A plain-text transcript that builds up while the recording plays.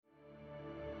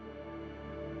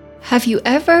Have you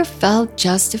ever felt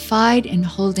justified in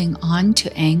holding on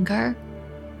to anger?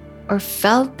 Or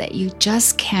felt that you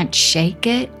just can't shake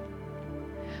it?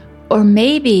 Or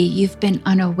maybe you've been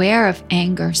unaware of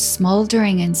anger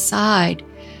smoldering inside,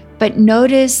 but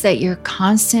notice that you're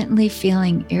constantly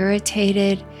feeling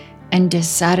irritated and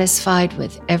dissatisfied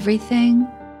with everything?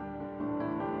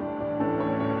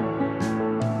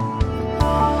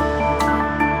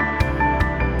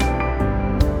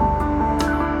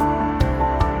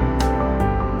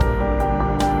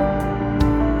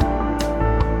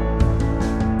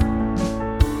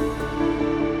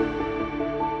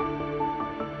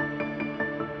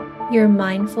 Your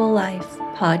Mindful Life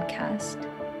podcast.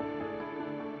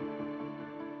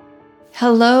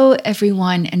 Hello,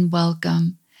 everyone, and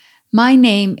welcome. My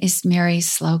name is Mary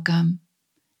Slocum,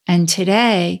 and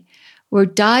today we're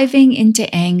diving into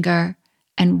anger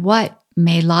and what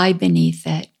may lie beneath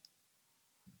it.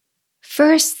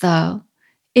 First, though,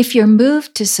 if you're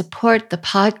moved to support the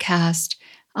podcast,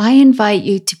 I invite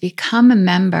you to become a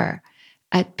member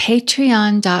at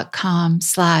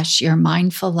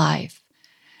patreon.com/yourmindfullife.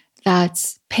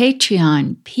 That's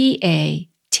Patreon,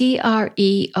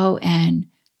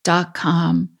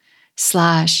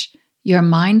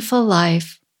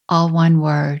 patreon.com/yourmindfullife, all one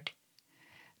word.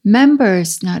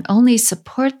 Members not only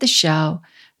support the show,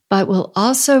 but will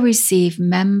also receive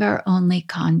member-only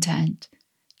content.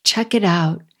 Check it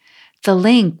out. The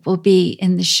link will be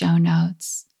in the show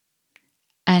notes.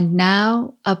 And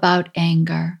now about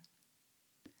anger.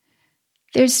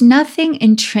 There's nothing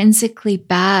intrinsically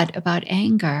bad about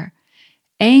anger.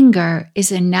 Anger is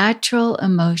a natural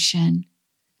emotion.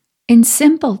 In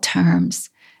simple terms,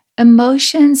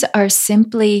 emotions are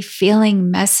simply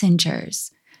feeling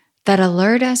messengers that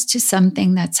alert us to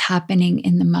something that's happening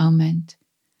in the moment.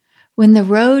 When the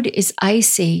road is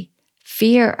icy,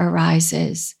 fear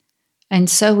arises, and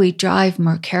so we drive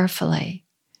more carefully.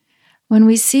 When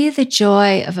we see the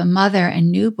joy of a mother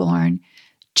and newborn,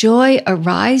 joy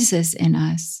arises in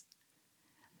us.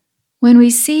 When we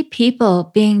see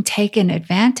people being taken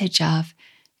advantage of,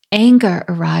 anger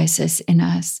arises in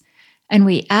us, and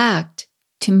we act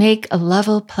to make a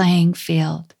level playing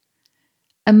field.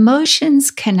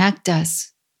 Emotions connect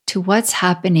us to what's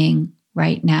happening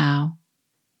right now.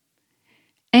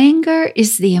 Anger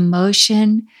is the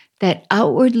emotion that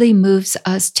outwardly moves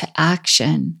us to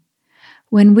action.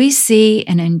 When we see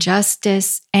an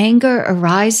injustice, anger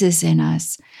arises in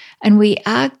us, and we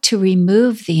act to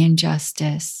remove the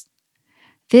injustice.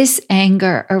 This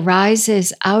anger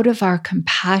arises out of our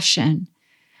compassion.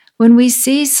 When we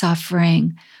see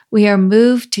suffering, we are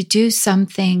moved to do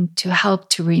something to help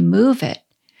to remove it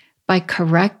by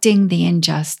correcting the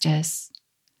injustice.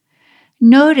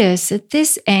 Notice that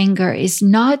this anger is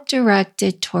not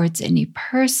directed towards any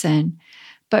person,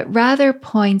 but rather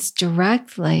points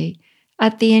directly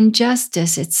at the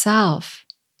injustice itself.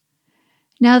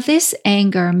 Now, this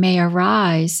anger may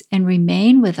arise and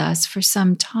remain with us for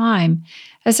some time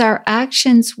as our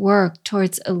actions work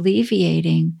towards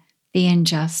alleviating the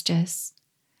injustice.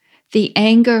 The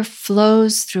anger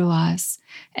flows through us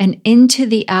and into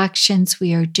the actions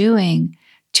we are doing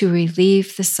to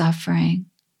relieve the suffering.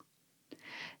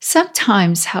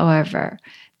 Sometimes, however,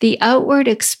 the outward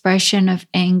expression of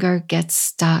anger gets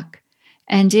stuck,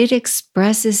 and it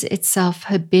expresses itself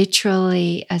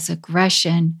habitually as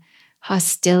aggression,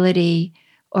 hostility,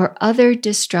 or other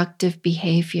destructive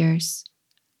behaviors.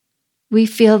 We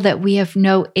feel that we have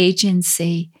no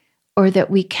agency or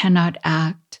that we cannot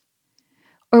act,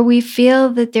 or we feel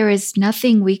that there is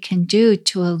nothing we can do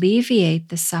to alleviate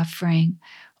the suffering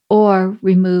or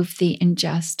remove the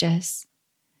injustice.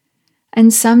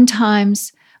 And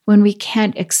sometimes, when we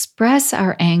can't express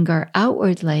our anger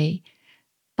outwardly,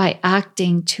 by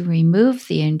acting to remove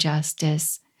the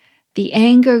injustice, the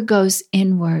anger goes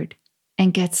inward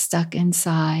and gets stuck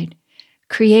inside,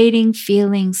 creating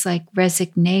feelings like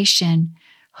resignation,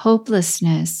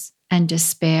 hopelessness, and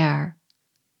despair.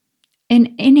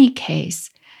 In any case,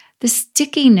 the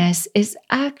stickiness is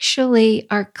actually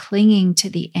our clinging to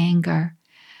the anger.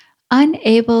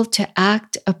 Unable to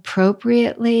act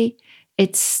appropriately,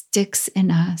 it sticks in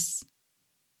us.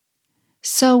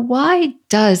 So why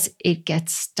does it get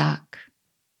stuck?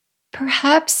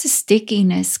 Perhaps the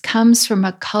stickiness comes from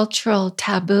a cultural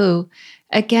taboo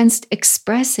against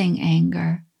expressing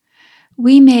anger.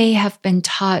 We may have been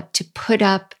taught to put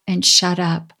up and shut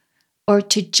up, or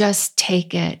to just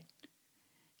take it,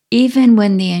 even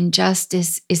when the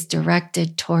injustice is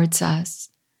directed towards us.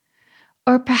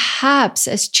 Or perhaps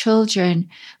as children,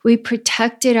 we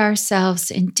protected ourselves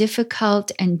in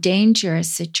difficult and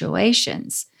dangerous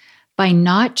situations by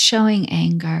not showing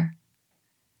anger.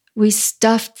 We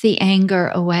stuffed the anger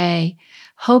away,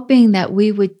 hoping that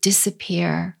we would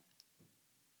disappear.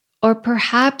 Or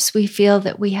perhaps we feel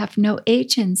that we have no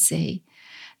agency,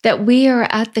 that we are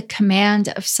at the command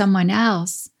of someone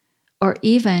else, or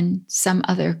even some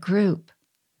other group.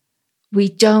 We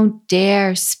don't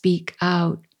dare speak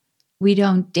out. We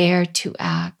don't dare to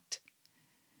act.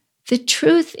 The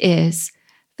truth is,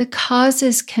 the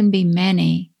causes can be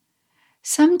many.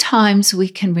 Sometimes we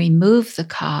can remove the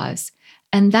cause,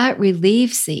 and that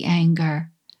relieves the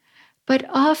anger. But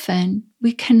often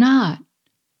we cannot.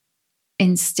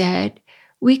 Instead,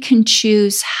 we can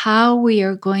choose how we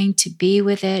are going to be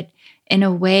with it in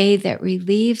a way that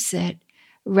relieves it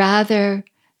rather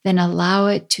than allow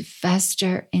it to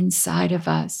fester inside of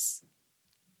us.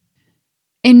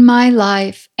 In my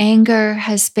life, anger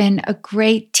has been a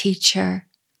great teacher.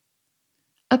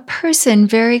 A person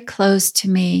very close to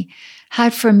me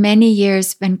had for many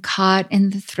years been caught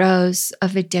in the throes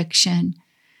of addiction,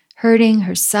 hurting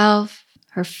herself,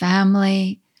 her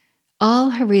family,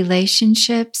 all her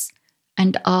relationships,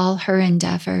 and all her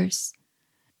endeavors.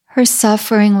 Her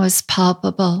suffering was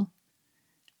palpable.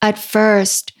 At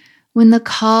first, when the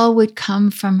call would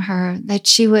come from her that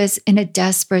she was in a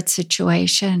desperate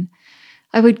situation,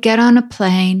 I would get on a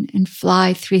plane and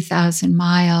fly 3,000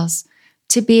 miles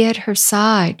to be at her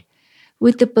side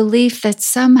with the belief that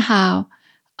somehow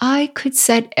I could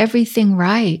set everything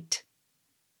right.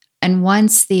 And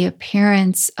once the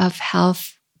appearance of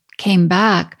health came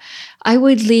back, I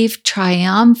would leave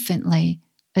triumphantly,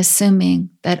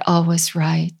 assuming that all was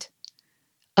right.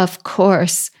 Of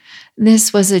course,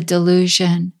 this was a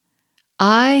delusion.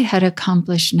 I had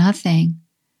accomplished nothing.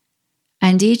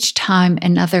 And each time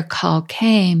another call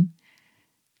came,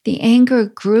 the anger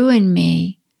grew in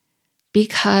me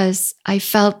because I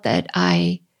felt that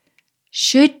I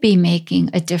should be making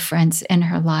a difference in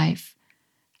her life.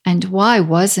 And why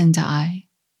wasn't I?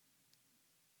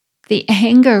 The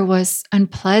anger was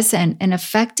unpleasant and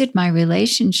affected my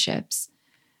relationships.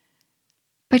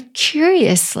 But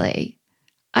curiously,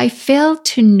 I failed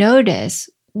to notice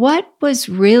what was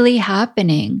really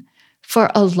happening for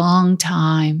a long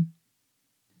time.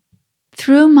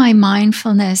 Through my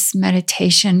mindfulness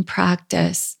meditation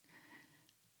practice,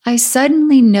 I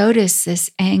suddenly noticed this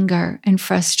anger and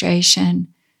frustration,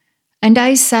 and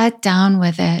I sat down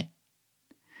with it.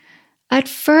 At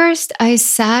first, I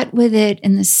sat with it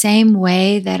in the same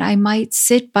way that I might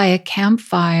sit by a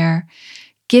campfire,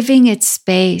 giving it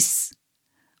space,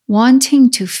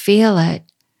 wanting to feel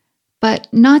it, but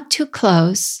not too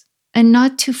close and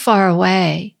not too far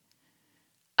away.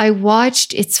 I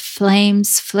watched its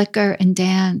flames flicker and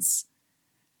dance.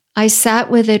 I sat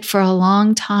with it for a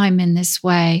long time in this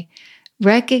way,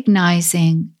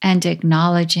 recognizing and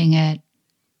acknowledging it.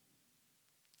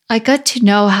 I got to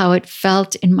know how it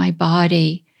felt in my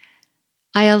body.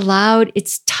 I allowed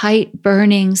its tight,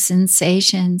 burning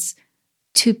sensations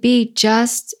to be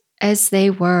just as they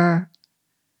were.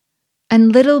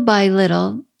 And little by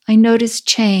little, I noticed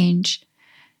change.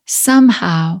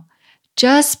 Somehow,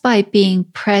 just by being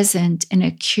present in a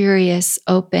curious,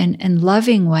 open, and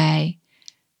loving way,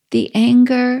 the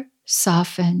anger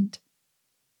softened.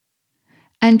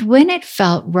 And when it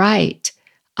felt right,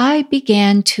 I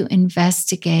began to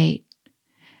investigate.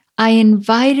 I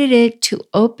invited it to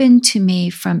open to me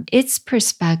from its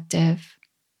perspective.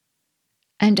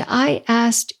 And I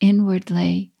asked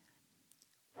inwardly,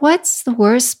 what's the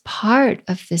worst part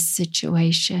of this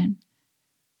situation?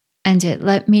 And it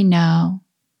let me know.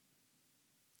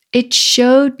 It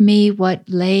showed me what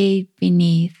lay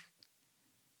beneath.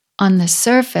 On the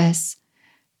surface,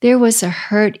 there was a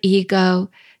hurt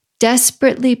ego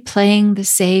desperately playing the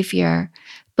savior,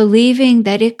 believing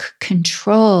that it could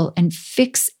control and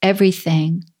fix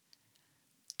everything,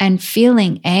 and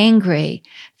feeling angry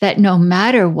that no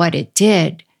matter what it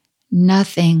did,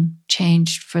 nothing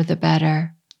changed for the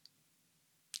better.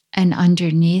 And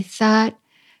underneath that,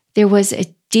 there was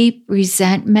a deep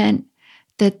resentment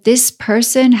that this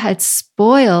person had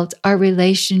spoiled our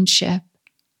relationship.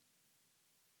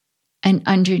 And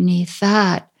underneath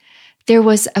that, there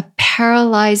was a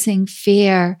paralyzing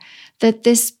fear that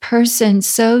this person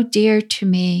so dear to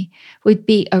me would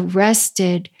be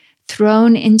arrested,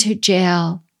 thrown into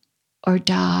jail, or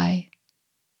die.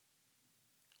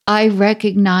 I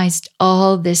recognized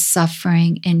all this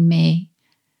suffering in me,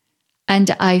 and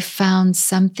I found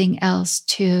something else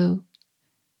too,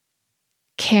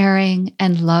 caring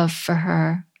and love for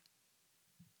her.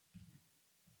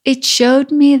 It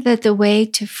showed me that the way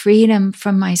to freedom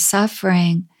from my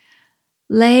suffering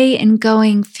lay in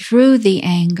going through the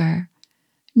anger,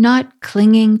 not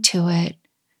clinging to it,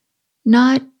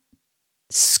 not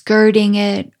skirting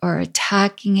it or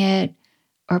attacking it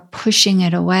or pushing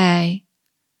it away.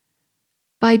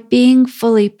 By being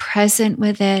fully present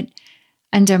with it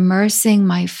and immersing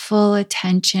my full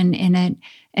attention in it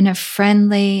in a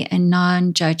friendly and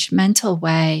non-judgmental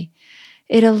way,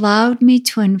 it allowed me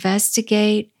to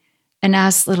investigate and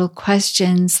ask little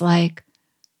questions like,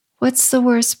 what's the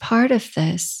worst part of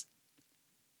this?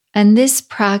 And this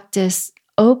practice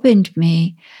opened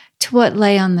me to what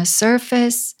lay on the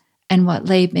surface and what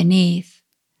lay beneath.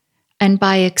 And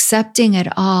by accepting it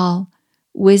all,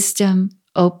 wisdom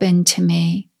opened to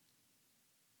me.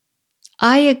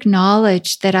 I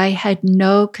acknowledged that I had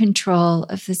no control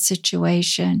of the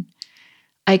situation.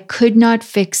 I could not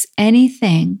fix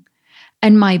anything,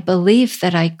 and my belief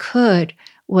that I could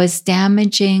was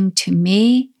damaging to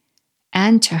me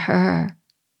and to her.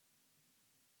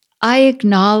 I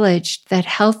acknowledged that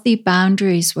healthy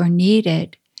boundaries were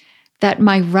needed, that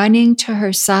my running to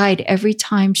her side every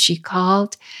time she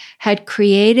called had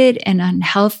created an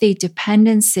unhealthy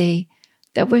dependency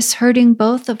that was hurting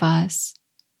both of us.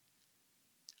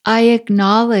 I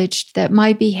acknowledged that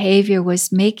my behavior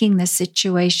was making the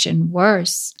situation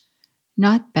worse,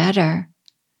 not better.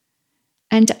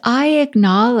 And I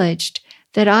acknowledged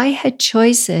that I had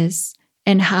choices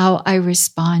in how I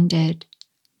responded.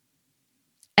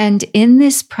 And in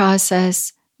this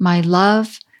process, my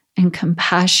love and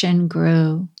compassion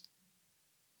grew.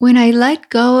 When I let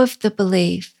go of the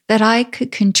belief that I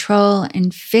could control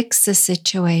and fix the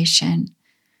situation,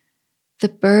 the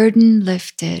burden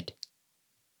lifted.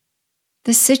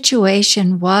 The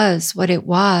situation was what it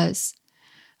was.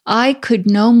 I could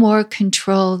no more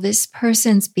control this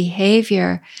person's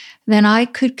behavior than I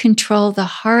could control the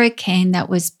hurricane that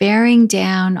was bearing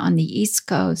down on the East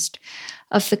Coast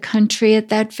of the country at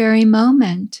that very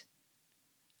moment.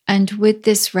 And with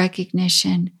this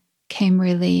recognition came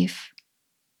relief.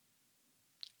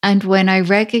 And when I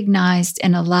recognized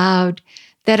and allowed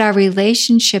that our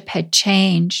relationship had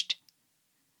changed,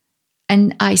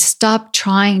 and I stopped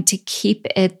trying to keep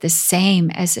it the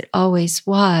same as it always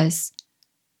was,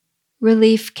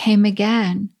 relief came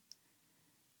again.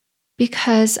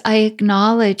 Because I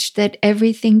acknowledged that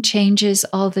everything changes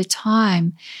all the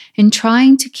time, and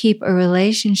trying to keep a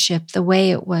relationship the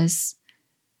way it was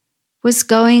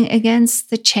going against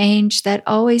the change that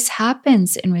always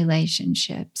happens in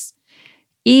relationships,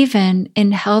 even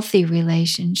in healthy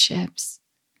relationships.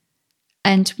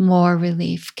 And more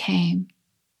relief came.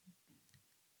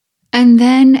 And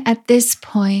then at this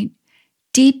point,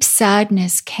 deep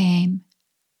sadness came,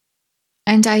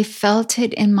 and I felt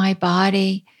it in my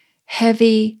body,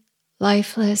 heavy,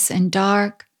 lifeless, and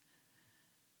dark.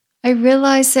 I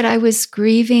realized that I was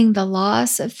grieving the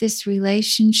loss of this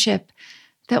relationship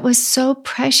that was so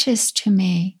precious to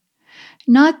me,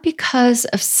 not because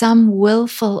of some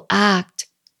willful act,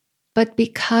 but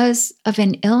because of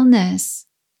an illness,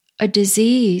 a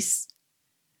disease.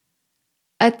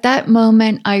 At that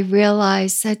moment, I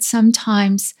realized that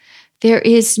sometimes there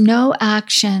is no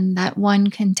action that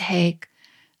one can take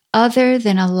other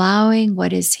than allowing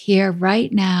what is here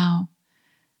right now,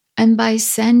 and by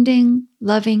sending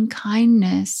loving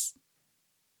kindness.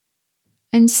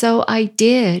 And so I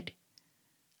did.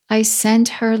 I sent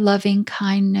her loving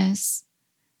kindness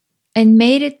and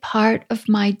made it part of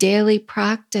my daily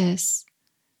practice.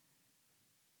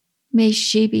 May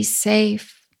she be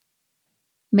safe.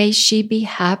 May she be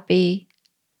happy.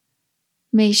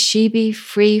 May she be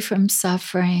free from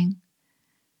suffering.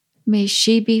 May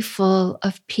she be full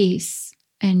of peace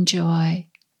and joy.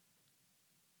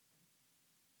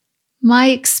 My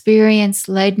experience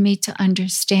led me to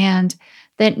understand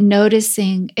that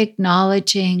noticing,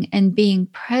 acknowledging, and being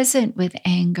present with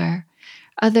anger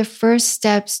are the first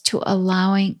steps to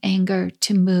allowing anger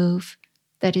to move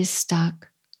that is stuck.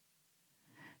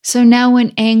 So now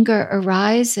when anger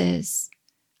arises,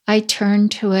 I turn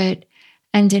to it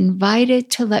and invite it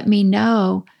to let me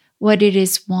know what it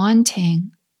is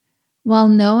wanting, while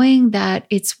knowing that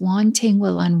its wanting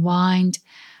will unwind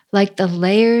like the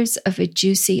layers of a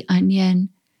juicy onion.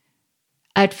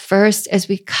 At first, as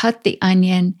we cut the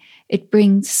onion, it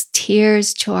brings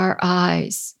tears to our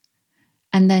eyes.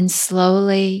 And then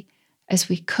slowly, as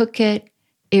we cook it,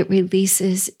 it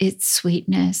releases its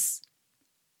sweetness.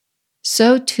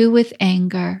 So too with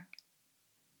anger.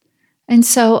 And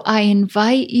so I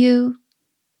invite you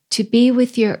to be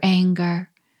with your anger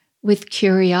with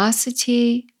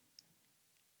curiosity,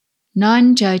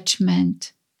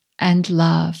 non-judgment, and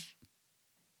love.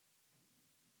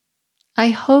 I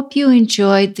hope you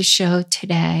enjoyed the show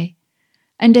today.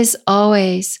 And as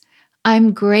always,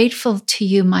 I'm grateful to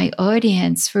you, my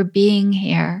audience, for being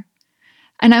here.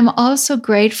 And I'm also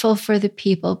grateful for the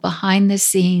people behind the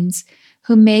scenes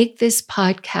who make this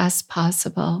podcast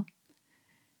possible.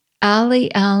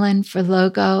 Ali Allen for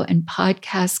logo and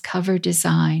podcast cover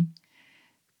design.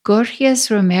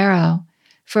 Gorgias Romero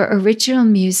for original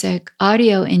music,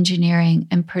 audio engineering,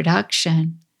 and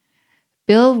production.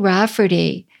 Bill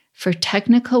Rafferty for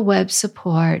technical web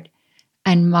support,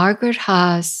 and Margaret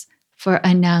Haas for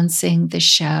announcing the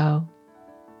show.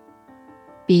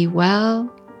 Be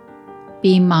well,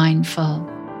 be mindful.